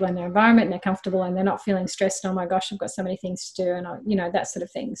getting people in their environment and they're comfortable and they're not feeling stressed. Oh my gosh, I've got so many things to do, and you know, that sort of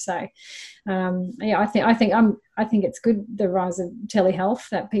thing. So I think it's good, the rise of telehealth,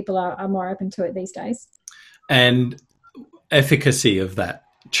 that people are more open to it these days. And efficacy of that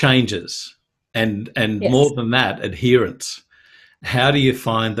changes, and more than that, adherence. How do you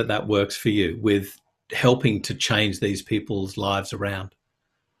find that works for you with helping to change these people's lives around?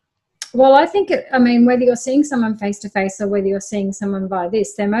 Well, I think, whether you're seeing someone face-to-face or whether you're seeing someone via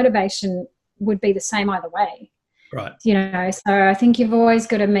this, their motivation would be the same either way. Right. You know, so I think you've always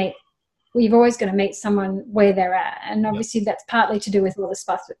got to meet someone where they're at. And obviously that's partly to do with all the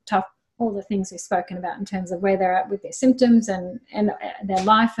stuff, all the things we've spoken about in terms of where they're at with their symptoms and their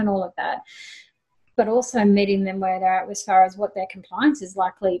life and all of that. But also meeting them where they're at as far as what their compliance is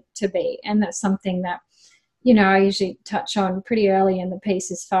likely to be. And that's something that, you know, I usually touch on pretty early in the piece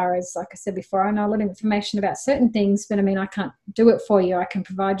as far as, like I said before, I know a lot of information about certain things, but I can't do it for you. I can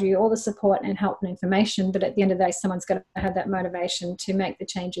provide you all the support and help and information, but at the end of the day, someone's got to have that motivation to make the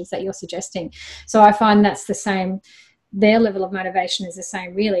changes that you're suggesting. So I find that's the same. Their level of motivation is the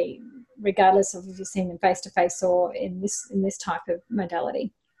same, really, regardless of if you're seeing them face-to-face or in this type of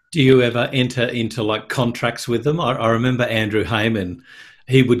modality. Do you ever enter into like contracts with them? I remember Andrew Heyman,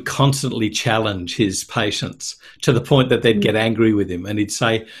 he would constantly challenge his patients to the point that they'd get angry with him, and he'd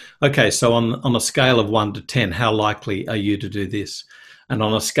say, okay, so on a scale of 1 to 10, how likely are you to do this? And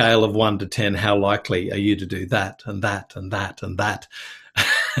on a scale of 1 to 10, how likely are you to do that and that and that and that?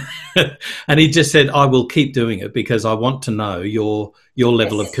 And he just said, I will keep doing it because I want to know your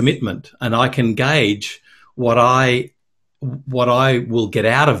level of commitment, and I can gauge what I will get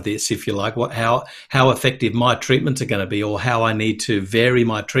out of this, if you like, how effective my treatments are going to be, or how I need to vary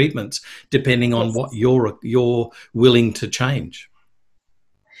my treatments depending on what you're willing to change.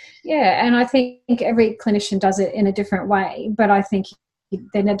 Yeah, and I think every clinician does it in a different way, but I think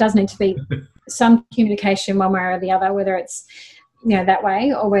then there does need to be some communication one way or the other, whether it's, you know, that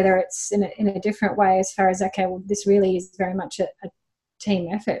way or whether it's in a different way, as far as, okay, well, this really is very much a team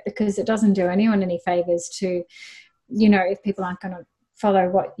effort, because it doesn't do anyone any favors to, you know, if people aren't going to follow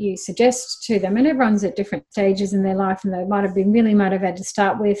what you suggest to them, and everyone's at different stages in their life, and they might have been really motivated to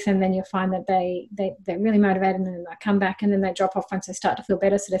start with, and then you'll find that they're really motivated, and then they come back, and then they drop off once they start to feel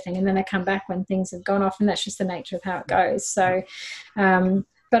better, sort of thing, and then they come back when things have gone off, and that's just the nature of how it goes. So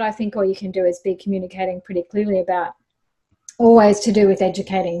but I think all you can do is be communicating pretty clearly about, always to do with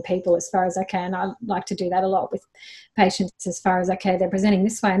educating people as far as I can. I like to do that a lot with patients, as far as, okay, they're presenting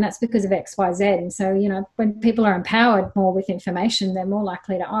this way and that's because of X, Y, Z. And so, you know, when people are empowered more with information, they're more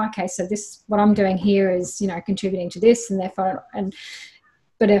likely to, oh, okay, so this, what I'm doing here is, you know, contributing to this, and therefore,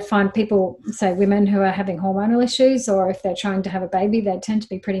 but I find people, say women who are having hormonal issues, or if they're trying to have a baby, they tend to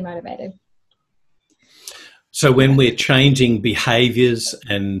be pretty motivated. So when we're changing behaviours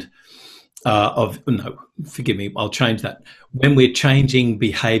and forgive me, I'll change that. When we're changing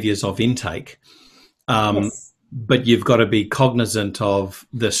behaviours of intake, but you've got to be cognizant of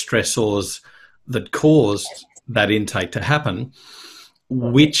the stressors that caused that intake to happen,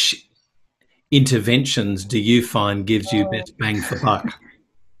 which interventions do you find gives you best bang for buck?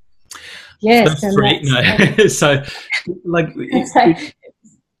 Yes. So, like,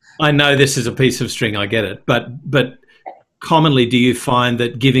 I know this is a piece of string, I get it, but commonly, do you find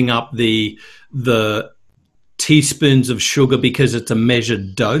that giving up the teaspoons of sugar because it's a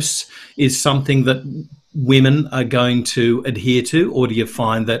measured dose is something that women are going to adhere to, or do you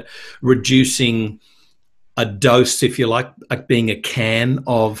find that reducing a dose, if you like being a can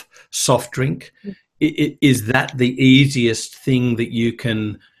of soft drink, is that the easiest thing that you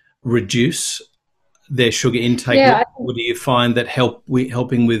can reduce their sugar intake, or do you find that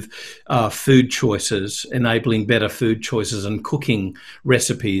helping with food choices, enabling better food choices and cooking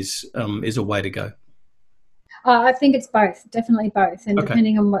recipes is a way to go? I think it's both, definitely both, and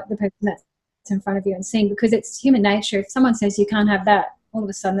depending on what the person that's in front of you and seeing, because it's human nature. If someone says you can't have that, all of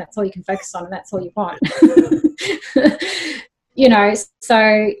a sudden that's all you can focus on and that's all you want. you know,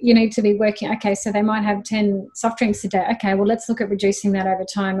 so you need to be working, okay, so they might have 10 soft drinks a day. Okay, well, let's look at reducing that over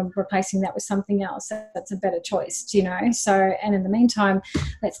time and replacing that with something else. That's a better choice, you know. So, and in the meantime,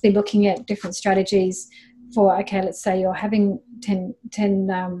 let's be looking at different strategies for, okay, let's say you're having 10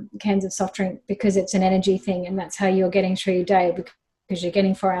 cans of soft drink because it's an energy thing and that's how you're getting through your day, because you're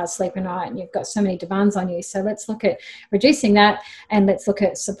getting 4 hours sleep a night and you've got so many demands on you. So let's look at reducing that, and let's look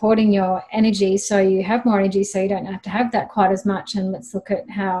at supporting your energy so you have more energy so you don't have to have that quite as much. And let's look at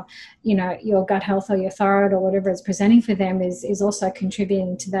how, you know, your gut health or your thyroid or whatever is presenting for them is also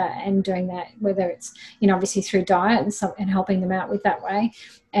contributing to that, and doing that, whether it's, you know, obviously through diet and helping them out with that way,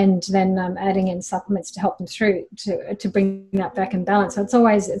 and then adding in supplements to help them through to bring that back in balance. So it's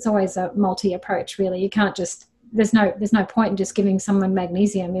always a multi approach, really. You can't just, there's no point in just giving someone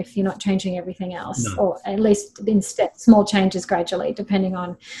magnesium if you're not changing everything else. No. Or at least in small changes gradually, depending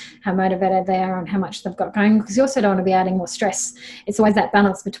on how motivated they are and how much they've got going, because you also don't want to be adding more stress. It's always that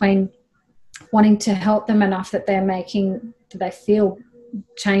balance between wanting to help them enough that they feel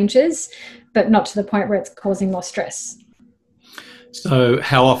changes, but not to the point where it's causing more stress. So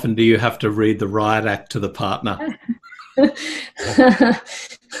how often do you have to read the riot act to the partner?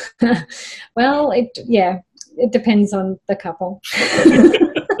 Well, it depends on the couple.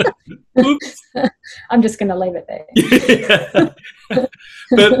 I'm just going to leave it there. Yeah.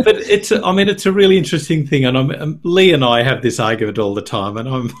 But it's a really interesting thing, and Lee and I have this argument all the time,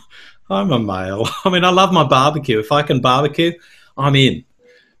 and I'm a male. I mean, I love my barbecue. If I can barbecue, I'm in.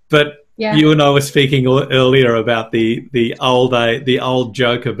 But yeah. You and I were speaking earlier about the old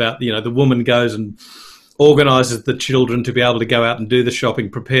joke about, you know, the woman goes and organises the children to be able to go out and do the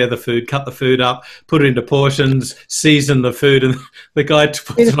shopping, prepare the food, cut the food up, put it into portions, season the food, and the guy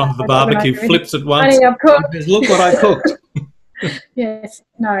puts it on the barbecue, flips it once, and says, "Look what I cooked." Yes,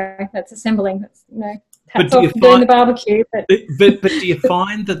 no, that's assembling. That's, hats off for doing the barbecue. But do you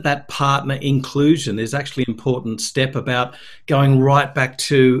find that partner inclusion is actually an important step about going right back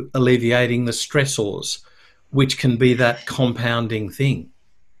to alleviating the stressors, which can be that compounding thing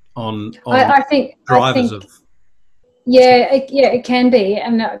on I think drivers of... it can be,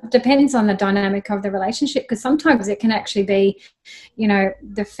 and it depends on the dynamic of the relationship, because sometimes it can actually be, you know,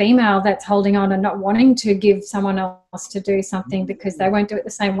 the female that's holding on and not wanting to give someone else to do something because they won't do it the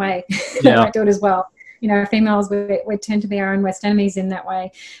same way. They won't do it as well. You know, females, we tend to be our own worst enemies in that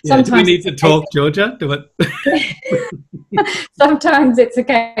way. Sometimes do we need to talk, Georgia? Do it. Sometimes it's a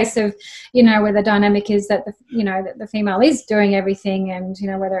case of, you know, where the dynamic is that the female is doing everything, and, you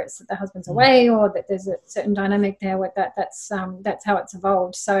know, whether it's that the husband's away or that there's a certain dynamic there with that's how it's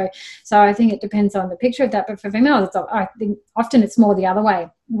evolved. So I think it depends on the picture of that. But for females, I think often it's more the other way,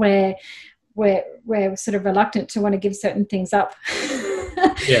 where we're sort of reluctant to want to give certain things up.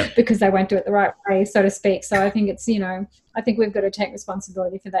 Yeah. Because they won't do it the right way, so to speak. So I think it's, you know, I think we've got to take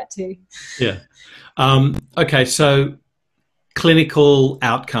responsibility for that too. Yeah. Okay, so clinical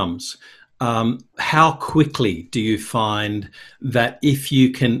outcomes. How quickly do you find that if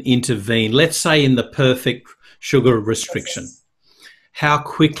you can intervene, let's say in the perfect sugar restriction, how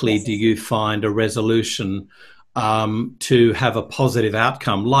quickly do you find a resolution to have a positive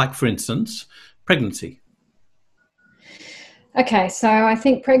outcome, like, for instance, pregnancy? Okay, so I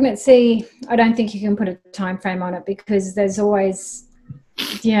think pregnancy, I don't think you can put a time frame on it, because there's always,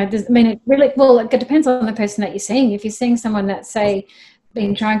 it depends on the person that you're seeing. If you're seeing someone that's, say,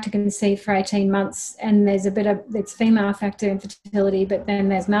 been trying to conceive for 18 months and there's a bit of, it's female factor infertility, but then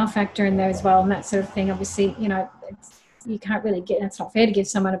there's male factor in there as well, and that sort of thing, obviously, you know, you can't really it's not fair to give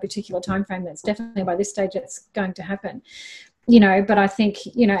someone a particular time frame. That's definitely by this stage it's going to happen. You know, but I think,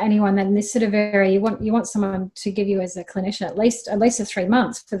 you know, anyone in this sort of area, you want someone to give you, as a clinician, at least a 3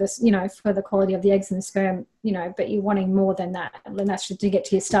 months for this, you know, for the quality of the eggs and the sperm, you know, but you're wanting more than that. And that's to get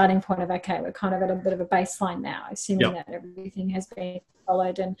to your starting point of, okay, we're kind of at a bit of a baseline now, assuming that everything has been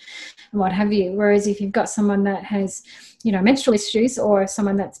followed and what have you. Whereas if you've got someone that has, you know, menstrual issues, or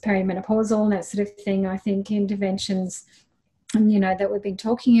someone that's perimenopausal and that sort of thing, I think interventions, you know, that we've been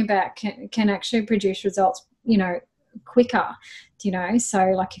talking about can actually produce results, you know, quicker, you know.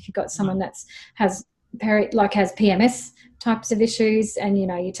 So like if you've got someone that has PMS types of issues, and, you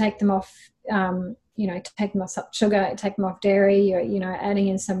know, you take them off, take them off sugar, take them off dairy, you're, you know, adding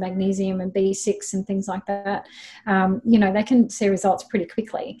in some magnesium and B6 and things like that, you know, they can see results pretty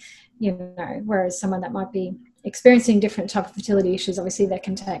quickly, you know, whereas someone that might be experiencing different type of fertility issues, obviously they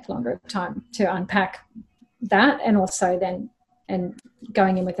can take longer time to unpack that, and also then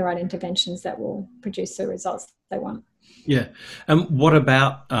going in with the right interventions that will produce the results they want. Yeah. And what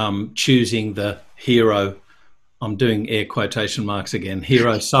about choosing the hero I'm doing air quotation marks again,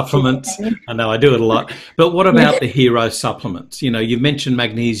 hero supplements. I know I do it a lot. But what about the hero supplements? You know, you've mentioned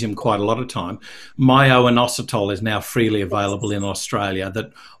magnesium quite a lot of time. Myo-inositol is now freely available in Australia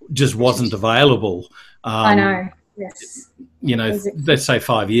that just wasn't available. I know, yes. You know, let's say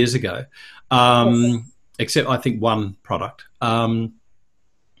 5 years ago, except I think one product. But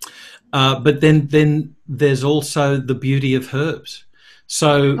then there's also the beauty of herbs.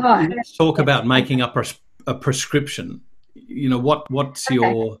 So let's talk about making up a prescription. You know, what's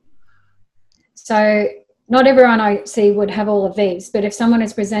your... So not everyone I see would have all of these, but if someone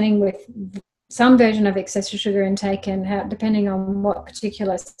is presenting with some version of excessive sugar intake and how, depending on what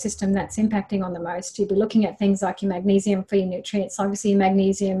particular system that's impacting on the most, you'd be looking at things like your magnesium for your nutrients, obviously your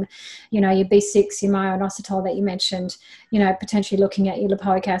magnesium, you know, your B6, your myo-inositol that you mentioned, you know, potentially looking at your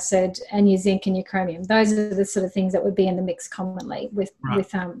lipoic acid and your zinc and your chromium. Those are the sort of things that would be in the mix commonly with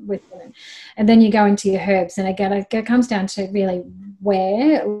women. And then you go into your herbs, and again, it comes down to really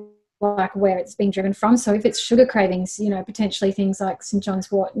where it's being driven from. So if it's sugar cravings, you know, potentially things like St.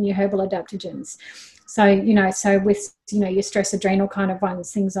 John's wort and your herbal adaptogens. So, you know, so with, you know, your stress adrenal kind of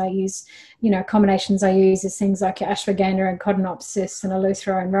ones, things I use, you know, combinations I use is things like your ashwagandha and codonopsis and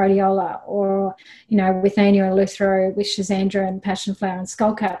eleuthero and rhodiola, or, you know, with withania and eleuthero with schizandra and passionflower and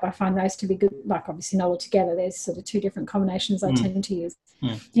skullcap. I find those to be good, like obviously not all together. There's sort of two different combinations I tend to use.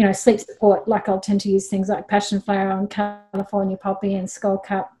 You know, sleep support, like I'll tend to use things like passionflower and California poppy and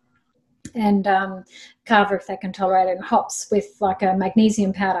skullcap, and kava if they can tolerate it, and hops with like a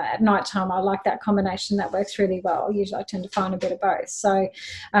magnesium powder at night time. I like that combination. That works really well. Usually I tend to find a bit of both. So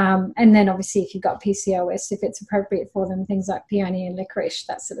and then obviously if you've got PCOS, if it's appropriate for them, things like peony and licorice,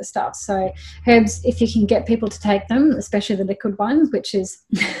 that sort of stuff. So herbs, if you can get people to take them, especially the liquid ones, which is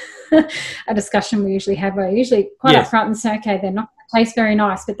a discussion we usually have, we're usually quite upfront and say, okay, they're not taste very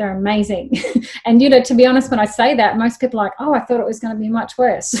nice, but they're amazing. And, you know, to be honest, when I say that, most people are like, oh, I thought it was going to be much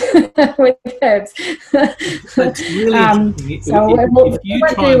worse with herbs. It's really so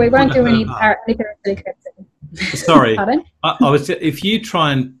we won't do any parasitic herbs. Sorry. If you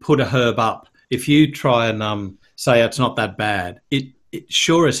try and put a herb up, if you try and say it's not that bad, it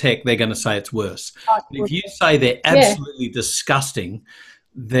sure as heck they're going to say it's worse. If you say they're absolutely disgusting,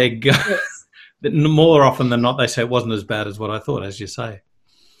 they're more often than not, they say it wasn't as bad as what I thought, as you say.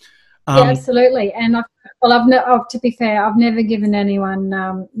 Yeah, absolutely. And to be fair, I've never given anyone,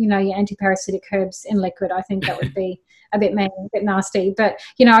 you know, your anti-parasitic herbs in liquid. I think that would be a bit mean, a bit nasty. But,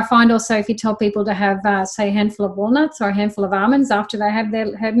 you know, I find also if you tell people to have, say, a handful of walnuts or a handful of almonds after they have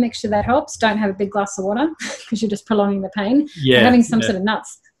their herb mixture, that helps. Don't have a big glass of water because you're just prolonging the pain. Yeah, having some sort of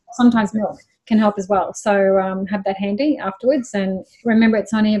nuts, sometimes milk, can help as well. So have that handy afterwards, and remember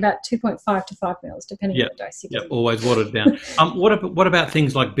it's only about 2.5 to 5 mils depending on the dose you get. Always watered down. What about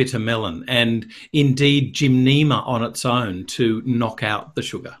things like bitter melon and indeed gymnema on its own to knock out the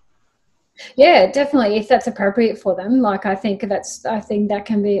sugar? Yeah, definitely, if that's appropriate for them. Like I think that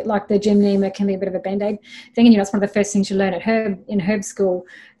can be like the gymnema can be a bit of a band-aid thing, and you know it's one of the first things you learn at herb school.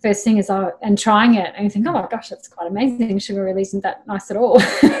 First thing is and trying it, and you think, oh my gosh, that's quite amazing. Sugar really isn't that nice at all.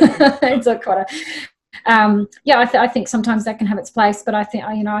 It's like quite a I think sometimes that can have its place, but I think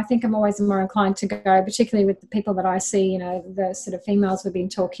I'm always more inclined to go, particularly with the people that I see, you know, the sort of females we've been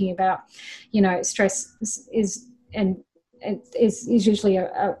talking about, you know, stress is usually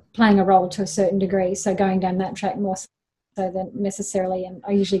playing a role to a certain degree. So going down that track more so than necessarily, and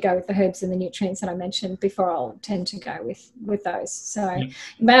I usually go with the herbs and the nutrients that I mentioned before. I'll tend to go with those. So I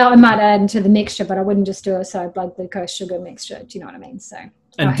might add into the mixture, but I wouldn't just do a blood glucose sugar mixture. Do you know what I mean? So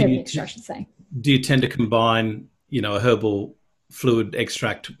herb mixture, I should say. Do you tend to combine, you know, a herbal fluid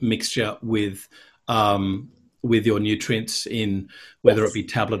extract mixture with your nutrients in whether it be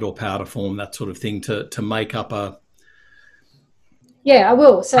tablet or powder form, that sort of thing, to make up a... Yeah, I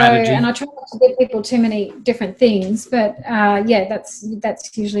will. So, strategy? And I try not to give people too many different things, but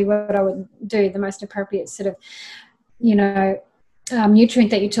that's usually what I would do. The most appropriate sort of, you know, nutrient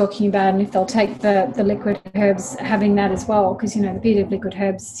that you're talking about, and if they'll take the liquid herbs, having that as well, because you know the beauty of liquid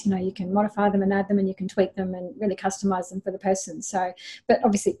herbs, you know, you can modify them and add them, and you can tweak them and really customize them for the person. So, but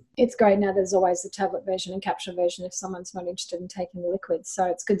obviously it's great now. There's always the tablet version and capsule version if someone's not interested in taking the liquids. So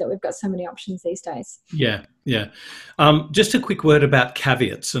it's good that we've got so many options these days. Yeah. Just a quick word about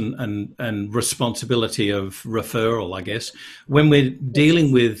caveats and responsibility of referral, I guess. When we're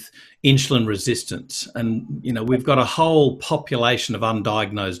dealing with insulin resistance, and, you know, we've got a whole population of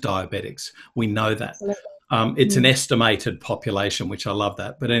undiagnosed diabetics. We know that. It's an estimated population, which I love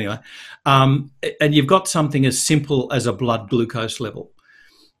that. But anyway, and you've got something as simple as a blood glucose level,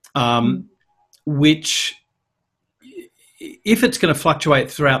 which if it's going to fluctuate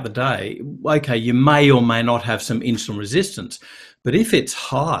throughout the day, okay, you may or may not have some insulin resistance. But if it's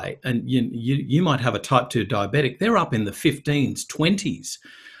high, and you might have a type 2 diabetic, they're up in the 15s, 20s.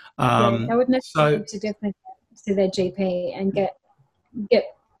 I would necessarily to definitely see their GP and get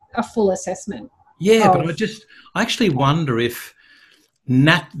a full assessment. Yeah, but I actually wonder if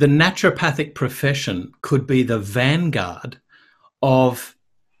the naturopathic profession could be the vanguard of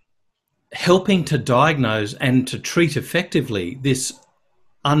helping to diagnose and to treat effectively this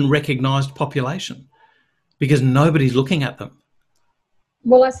unrecognised population, because nobody's looking at them.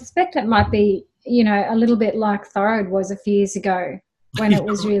 Well, I suspect it might be, a little bit like thyroid was a few years ago, when it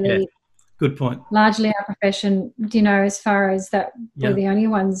was really good point. Largely our profession, as far as that we're the only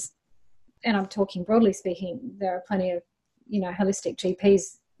ones, and I'm talking broadly speaking, there are plenty of, holistic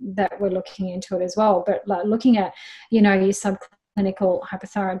GPs that were looking into it as well. But like looking at, your subclinical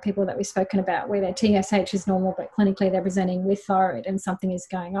hypothyroid people that we've spoken about, where their TSH is normal, but clinically they're presenting with thyroid and something is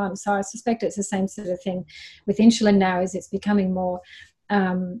going on. So I suspect it's the same sort of thing with insulin now, is it's becoming more,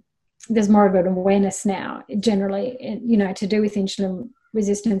 there's more of an awareness now generally, to do with insulin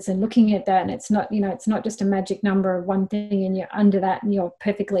resistance and looking at that. And it's not, it's not just a magic number of one thing and you're under that and you're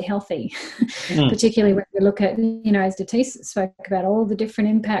perfectly healthy. Particularly when we look at, as Datis spoke about, all the different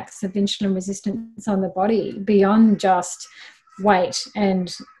impacts of insulin resistance on the body beyond just weight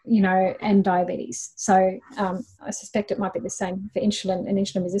and, and diabetes. So I suspect it might be the same for insulin and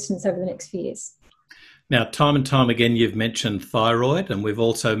insulin resistance over the next few years. Now, time and time again, you've mentioned thyroid, and we've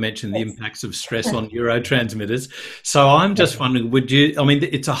also mentioned the impacts of stress on neurotransmitters. So I'm just wondering,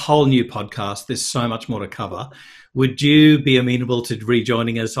 it's a whole new podcast. There's so much more to cover. Would you be amenable to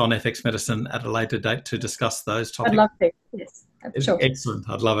rejoining us on FX Medicine at a later date to discuss those topics? I'd love to, yes. Sure. Excellent.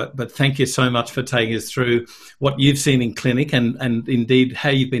 I'd love it. But thank you so much for taking us through what you've seen in clinic and indeed how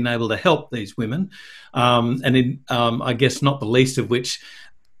you've been able to help these women. I guess not the least of which,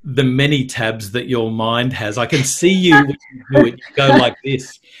 the many tabs that your mind has. I can see you when you do it. You go like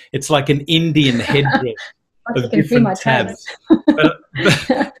this. It's like an Indian headdress of different tabs.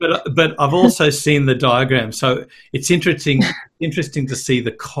 But I've also seen the diagram. So it's interesting to see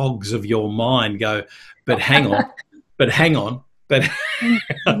the cogs of your mind go, but hang on. So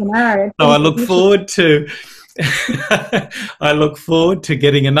I look forward to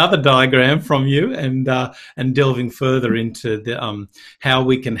getting another diagram from you and delving further into the how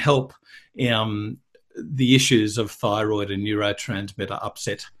we can help the issues of thyroid and neurotransmitter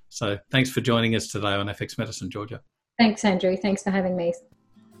upset. So thanks for joining us today on FX Medicine, Georgia. Thanks, Andrew. Thanks for having me.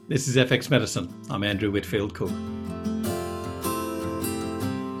 This is FX Medicine. I'm Andrew Whitfield Cook.